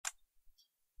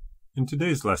In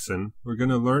today's lesson, we're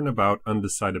going to learn about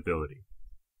undecidability.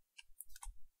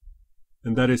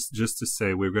 And that is just to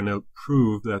say we're going to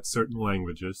prove that certain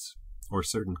languages or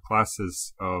certain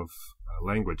classes of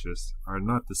languages are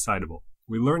not decidable.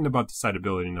 We learned about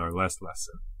decidability in our last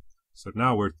lesson. So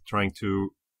now we're trying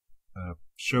to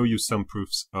show you some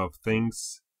proofs of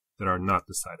things that are not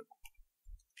decidable.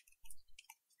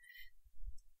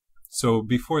 So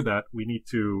before that, we need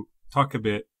to talk a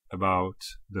bit about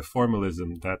the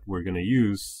formalism that we're going to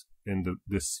use in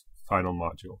this final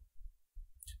module.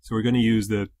 So we're going to use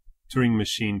the Turing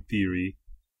machine theory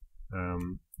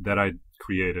that I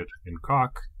created in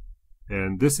Coq.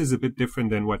 And this is a bit different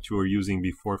than what you were using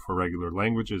before for regular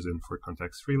languages and for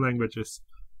context-free languages.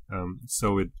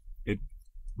 So it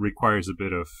requires a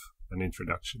bit of an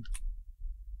introduction.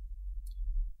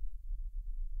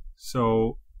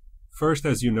 So first,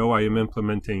 as you know, I'm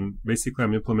implementing the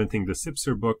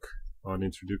Sipser book on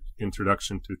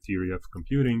Introduction to Theory of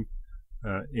Computing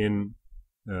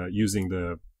using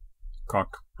the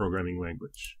Coq programming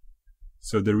language.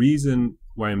 So the reason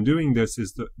why I'm doing this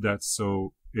is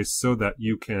so that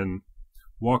you can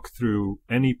walk through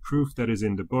any proof that is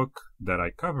in the book that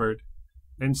I covered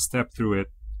and step through it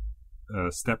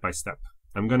step by step.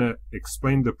 I'm going to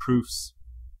explain the proofs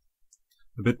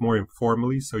a bit more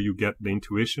informally so you get the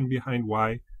intuition behind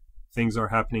why things are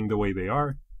happening the way they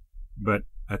are. But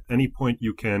at any point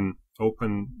you can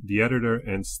open the editor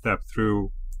and step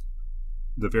through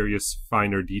the various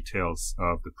finer details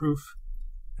of the proof.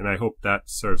 And I hope that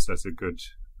serves as a good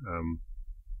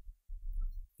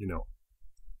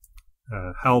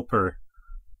helper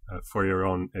for your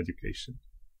own education.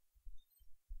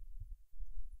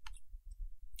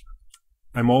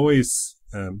 I'm always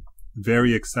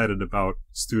very excited about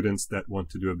students that want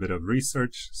to do a bit of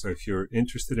research. So if you're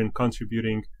interested in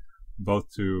contributing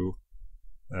both to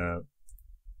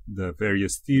the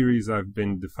various theories I've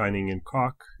been defining in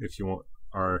Coq, if you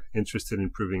are interested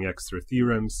in proving extra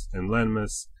theorems and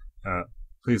lemmas,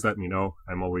 please let me know.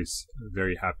 I'm always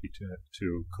very happy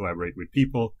to collaborate with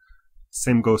people.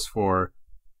 Same goes for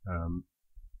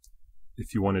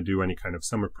if you want to do any kind of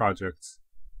summer projects,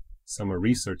 summer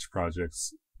research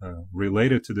projects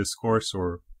related to this course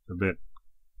or a bit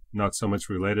not so much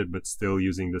related but still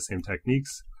using the same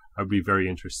techniques. I'd be very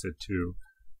interested to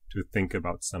think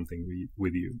about something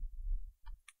with you.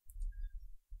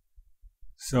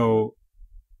 So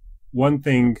one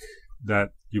thing that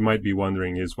you might be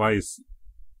wondering is why is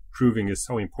proving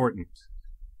so important?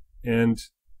 And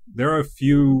there are a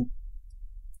few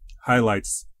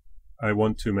highlights I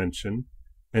want to mention.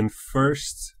 And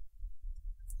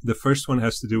the first one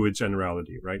has to do with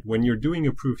generality, right? When you're doing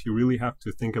a proof, you really have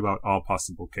to think about all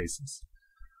possible cases.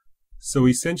 So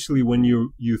essentially, when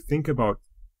you think about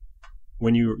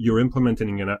when you're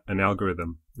implementing an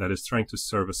algorithm that is trying to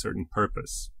serve a certain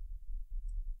purpose,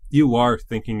 you are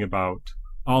thinking about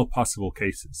all possible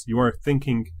cases. You are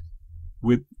thinking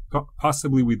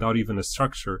possibly without even a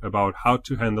structure about how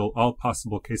to handle all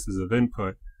possible cases of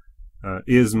input.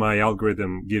 Is my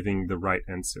algorithm giving the right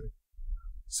answer?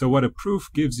 So what a proof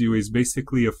gives you is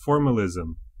basically a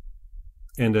formalism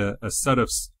and a set of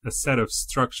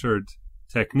structured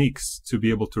techniques to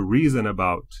be able to reason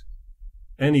about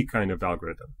any kind of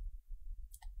algorithm.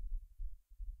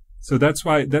 So that's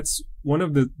one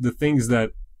of the things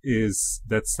that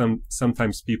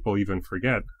sometimes people even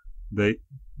forget.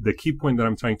 The key point that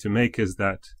I'm trying to make is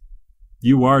that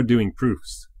you are doing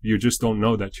proofs. You just don't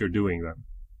know that you're doing them.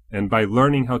 And by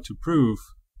learning how to prove,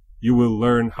 you will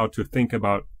learn how to think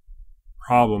about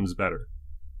problems better.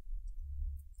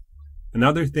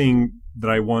 Another thing that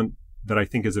I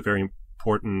think is a very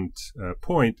important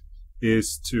point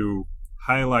is to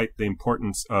highlight the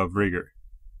importance of rigor.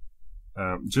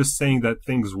 Just saying that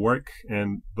things work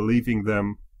and believing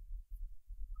them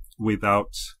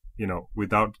without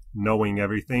knowing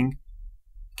everything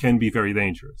can be very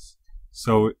dangerous.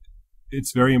 So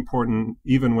it's very important,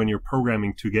 even when you're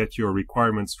programming, to get your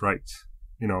requirements right.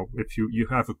 If you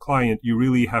have a client, you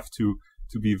really have to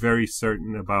be very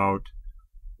certain about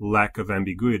lack of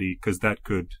ambiguity, because that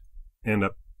could end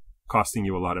up costing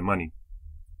you a lot of money,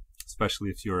 especially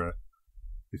if you're a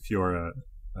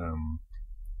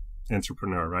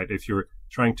entrepreneur, right? If you're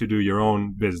trying to do your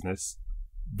own business,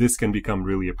 this can become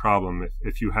really a problem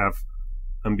if you have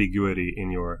ambiguity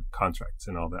in your contracts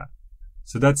and all that.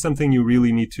 So that's something you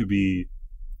really need to be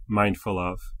mindful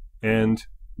of. And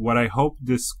what I hope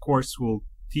this course will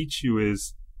teach you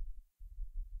is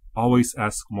always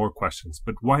ask more questions.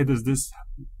 But why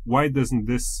doesn't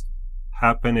this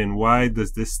happen, and why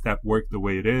does this step work the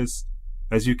way it is?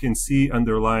 As you can see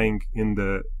underlying in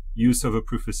the use of a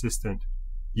proof assistant,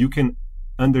 you can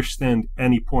understand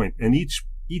any point, and each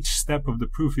step of the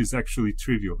proof is actually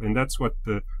trivial. And that's what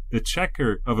the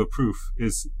checker of a proof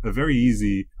is, a very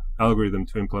easy algorithm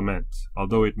to implement,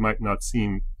 although it might not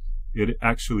seem, it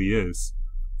actually is.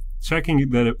 Checking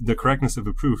the correctness of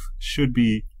a proof should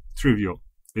be trivial.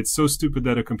 It's so stupid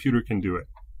that a computer can do it.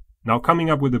 Now, coming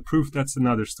up with a proof, that's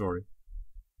another story,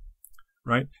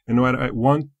 right? And what I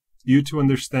want you to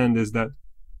understand is that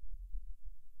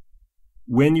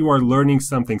when you are learning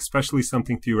something, especially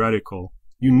something theoretical,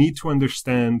 you need to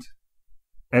understand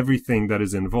everything that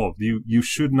is involved. You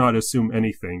should not assume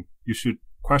anything. You should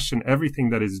question everything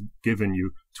that is given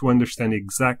you to understand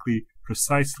exactly,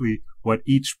 precisely what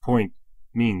each point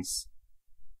means.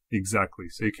 Exactly.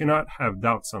 So you cannot have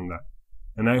doubts on that.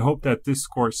 And I hope that this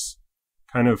course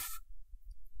kind of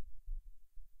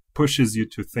pushes you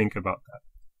to think about that.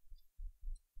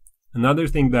 Another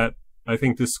thing that I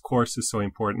think this course is so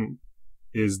important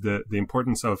is the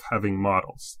importance of having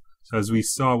models. So as we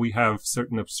saw, we have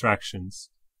certain abstractions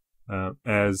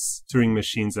as Turing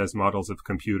machines as models of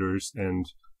computers,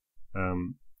 and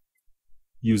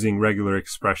using regular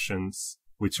expressions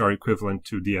which are equivalent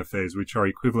to DFAs, which are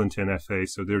equivalent to NFA.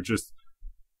 So they're just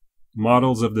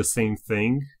models of the same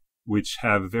thing, which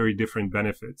have very different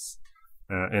benefits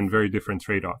and very different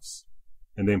trade-offs.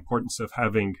 And the importance of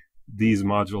having these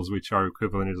modules which are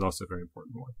equivalent is also a very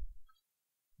important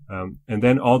one. And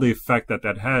then all the effect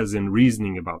that has in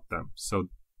reasoning about them. So,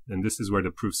 and this is where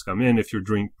the proofs come in. If you're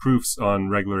doing proofs on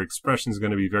regular expressions, it's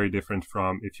going to be very different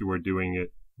from if you were doing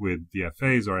it with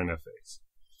DFAs or NFAs.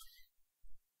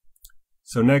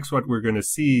 So next, what we're going to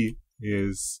see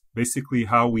is basically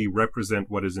how we represent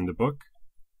what is in the book.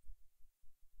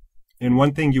 And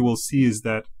one thing you will see is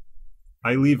that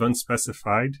I leave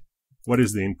unspecified what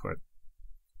is the input.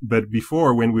 But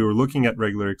before, when we were looking at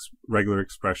regular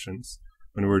expressions,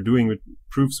 when we were doing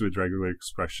proofs with regular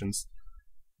expressions,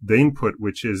 the input,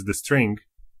 which is the string,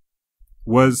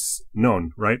 was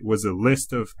known, right? Was a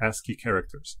list of ASCII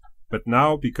characters. But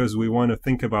now, because we want to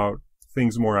think about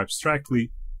things more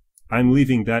abstractly, I'm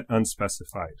leaving that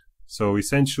unspecified. So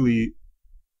essentially,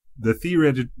 the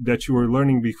theory that you were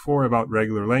learning before about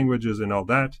regular languages and all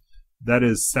that, that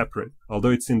is separate.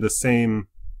 Although it's in the same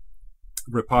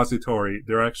repository,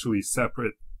 they're actually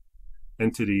separate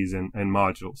entities and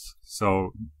modules.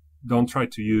 So don't try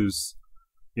to use,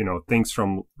 things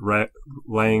from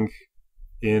lang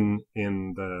in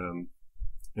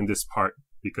this part,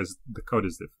 because the code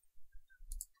is different.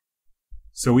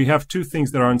 So we have two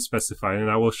things that are unspecified,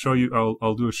 and I will show you.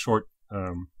 I'll do a short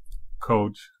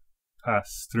code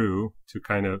pass through to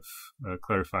kind of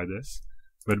clarify this.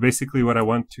 But basically, what I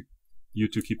want you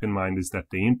to keep in mind is that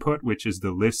the input, which is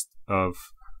the list of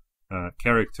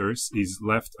characters, is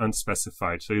left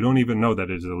unspecified. So you don't even know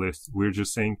that it is a list. We're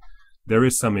just saying there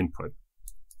is some input.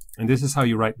 And this is how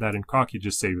you write that in Coq. You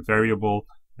just say variable,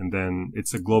 and then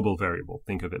it's a global variable.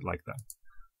 Think of it like that.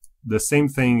 The same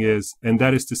thing is, and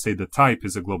that is to say the type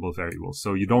is a global variable.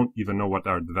 So you don't even know what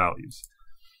are the values.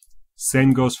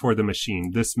 Same goes for the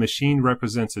machine. This machine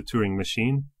represents a Turing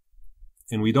machine.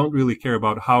 And we don't really care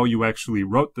about how you actually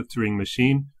wrote the Turing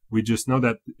machine. We just know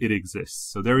that it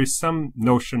exists. So there is some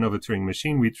notion of a Turing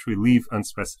machine, which we leave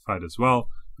unspecified as well,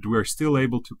 but we're still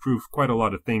able to prove quite a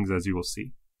lot of things, as you will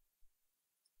see.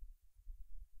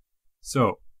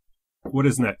 So, what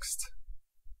is next?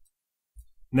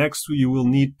 Next, you will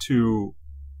need to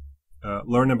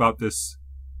learn about this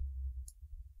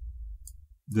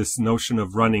notion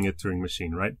of running a Turing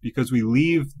machine, right? Because we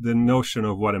leave the notion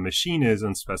of what a machine is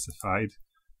unspecified.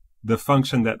 The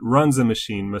function that runs a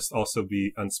machine must also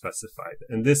be unspecified.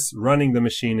 And this running the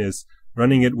machine is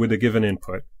running it with a given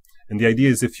input. And the idea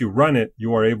is if you run it,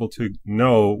 you are able to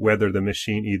know whether the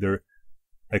machine either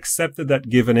accepted that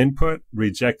given input,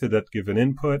 rejected that given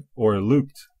input, or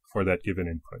looped for that given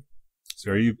input.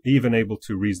 So you're even able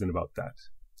to reason about that.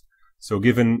 So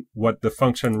given what the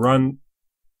function run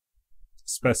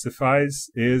specifies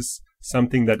is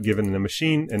something that given in a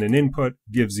machine and an input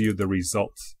gives you the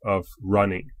result of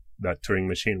running that Turing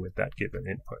machine with that given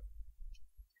input.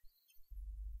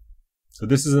 So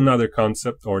this is another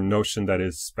concept or notion that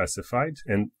is specified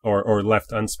and or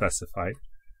left unspecified.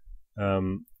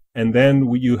 And then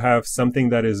you have something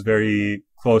that is very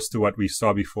close to what we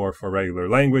saw before for regular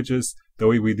languages. The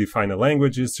way we define a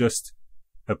language is just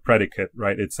a predicate,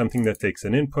 right? It's something that takes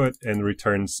an input and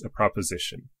returns a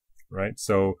proposition, right?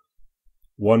 So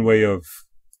one way of,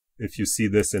 if you see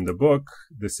this in the book,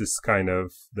 this is kind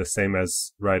of the same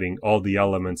as writing all the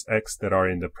elements X that are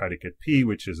in the predicate P,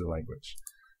 which is a language.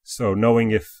 So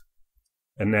knowing if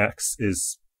an X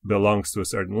belongs to a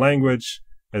certain language,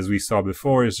 as we saw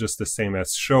before, is just the same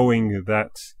as showing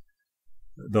that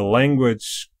the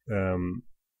language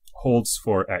holds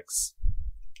for X,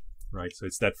 right? So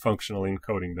it's that functional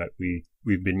encoding that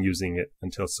we've been using it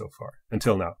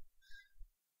until now.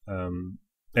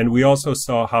 And we also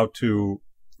saw how to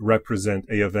represent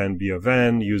A of n, B of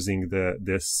n using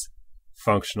this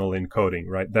functional encoding,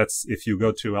 right? That's, if you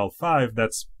go to L5,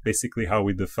 that's basically how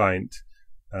we defined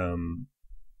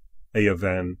A of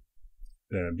n,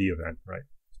 B of n, right?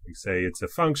 We say it's a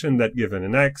function that given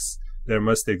an X, there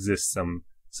must exist some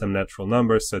natural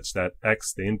number such that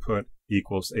X, the input,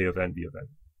 equals A of n, B of n.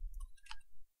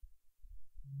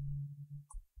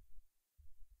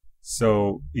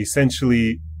 So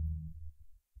essentially,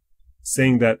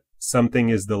 saying that something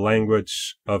is the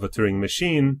language of a Turing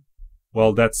machine,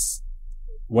 well, that's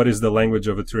what is the language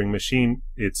of a Turing machine?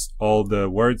 It's all the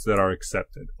words that are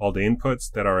accepted, all the inputs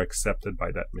that are accepted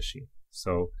by that machine.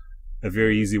 So a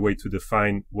very easy way to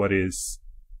define what is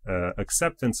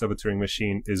acceptance of a Turing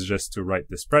machine is just to write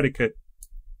this predicate.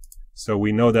 So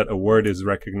we know that a word is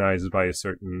recognized by a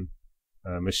certain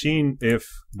machine if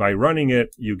by running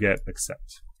it you get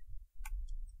accept.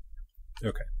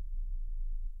 Okay.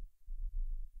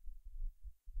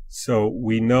 So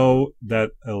we know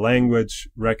that a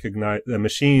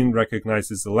machine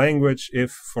recognizes the language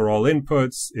if for all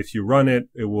inputs, if you run it,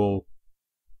 it will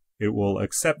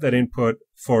accept that input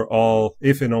for all,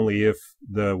 if and only if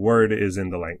the word is in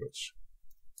the language.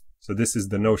 So this is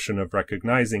the notion of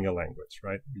recognizing a language,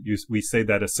 right? We say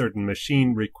that a certain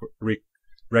machine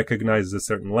recognizes a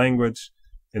certain language.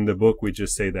 In the book, we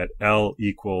just say that L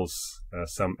equals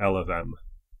some L of M.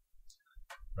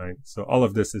 Right? So all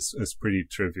of this is pretty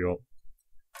trivial,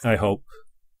 I hope.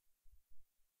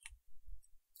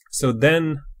 So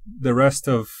then the rest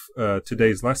of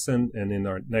today's lesson and in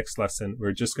our next lesson,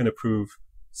 we're just going to prove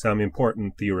some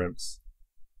important theorems.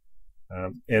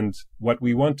 And what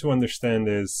we want to understand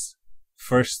is,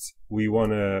 first, we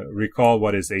want to recall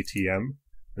what is ATM,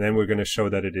 and then we're going to show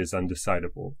that it is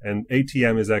undecidable. And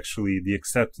ATM is actually the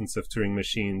acceptance of Turing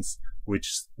machines,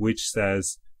 which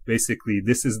says, basically,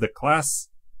 this is the class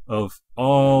of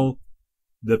all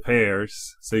the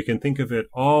pairs. So you can think of it,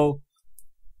 all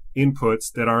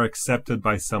inputs that are accepted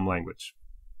by some language,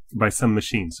 by some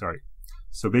machine, sorry.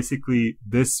 So basically,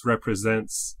 this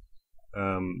represents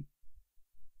an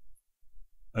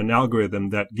algorithm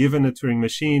that, given a Turing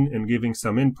machine and giving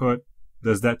some input,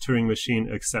 does that Turing machine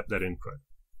accept that input?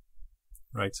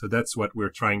 Right? So that's what we're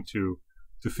trying to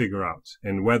figure out.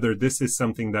 And whether this is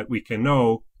something that we can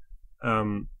know.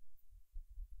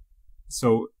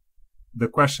 So the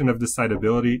question of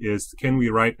decidability is, can we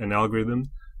write an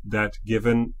algorithm that,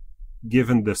 given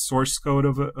the source code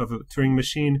of a Turing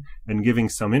machine and giving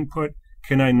some input,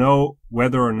 can I know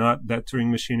whether or not that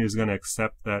Turing machine is going to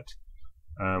accept that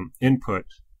input?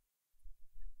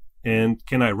 And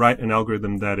can I write an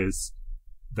algorithm that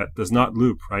does not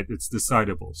loop, right? It's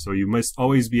decidable. So you must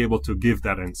always be able to give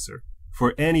that answer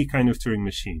for any kind of Turing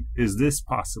machine. Is this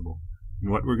possible? And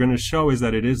what we're going to show is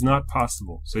that it is not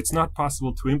possible. So it's not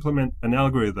possible to implement an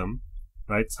algorithm,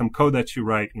 right? Some code that you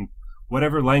write in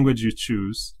whatever language you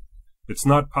choose. It's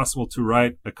not possible to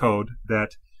write a code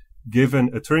that, given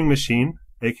a Turing machine,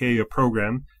 aka a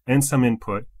program, and some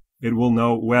input, it will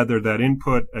know whether that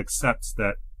input accepts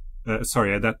that,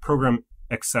 that program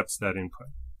accepts that input.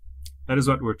 That is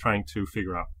what we're trying to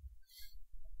figure out.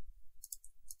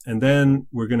 And then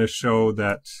we're going to show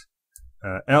that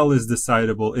L is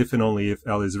decidable if and only if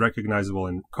L is recognizable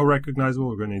and co-recognizable.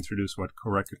 We're going to introduce what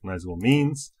co-recognizable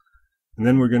means. And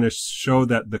then we're going to show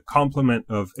that the complement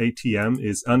of ATM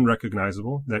is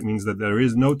unrecognizable. That means that there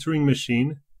is no Turing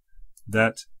machine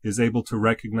that is able to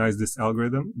recognize this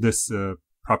algorithm, this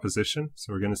proposition.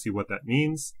 So we're going to see what that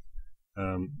means.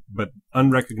 But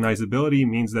unrecognizability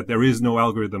means that there is no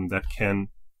algorithm that can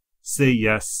say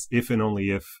yes if and only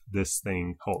if this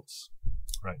thing holds,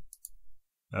 right?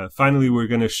 Finally, we're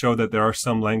going to show that there are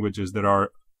some languages that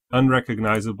are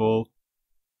unrecognizable.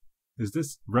 Is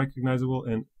this recognizable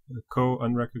and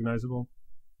co-unrecognizable?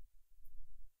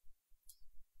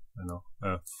 I don't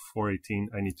know. 418,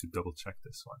 I need to double check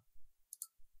this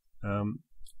one.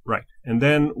 Right. And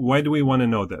then why do we want to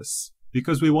know this?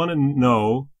 Because we want to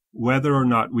know whether or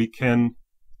not we can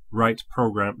write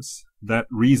programs that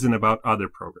reason about other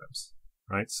programs,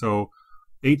 right? So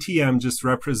ATM just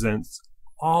represents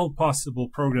all possible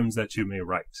programs that you may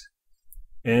write.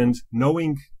 And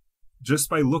knowing, just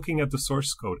by looking at the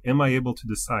source code, am I able to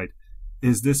decide,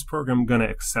 is this program going to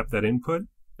accept that input?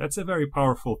 That's a very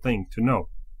powerful thing to know,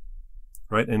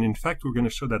 right? And in fact, we're going to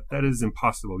show that that is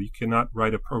impossible. You cannot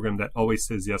write a program that always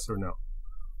says yes or no,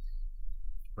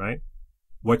 right?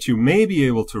 What you may be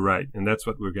able to write, and that's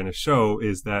what we're going to show,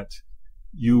 is that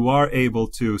you are able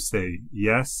to say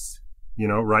yes,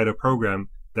 write a program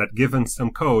that, given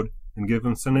some code and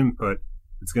given some input,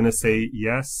 it's going to say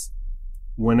yes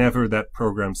whenever that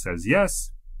program says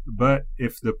yes. But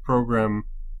if the program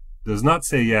does not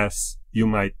say yes, you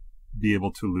might be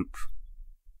able to loop.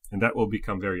 And that will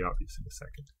become very obvious in a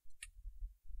second.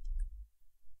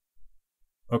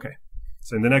 Okay,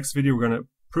 so in the next video, we're going to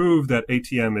prove that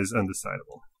ATM is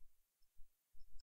undecidable.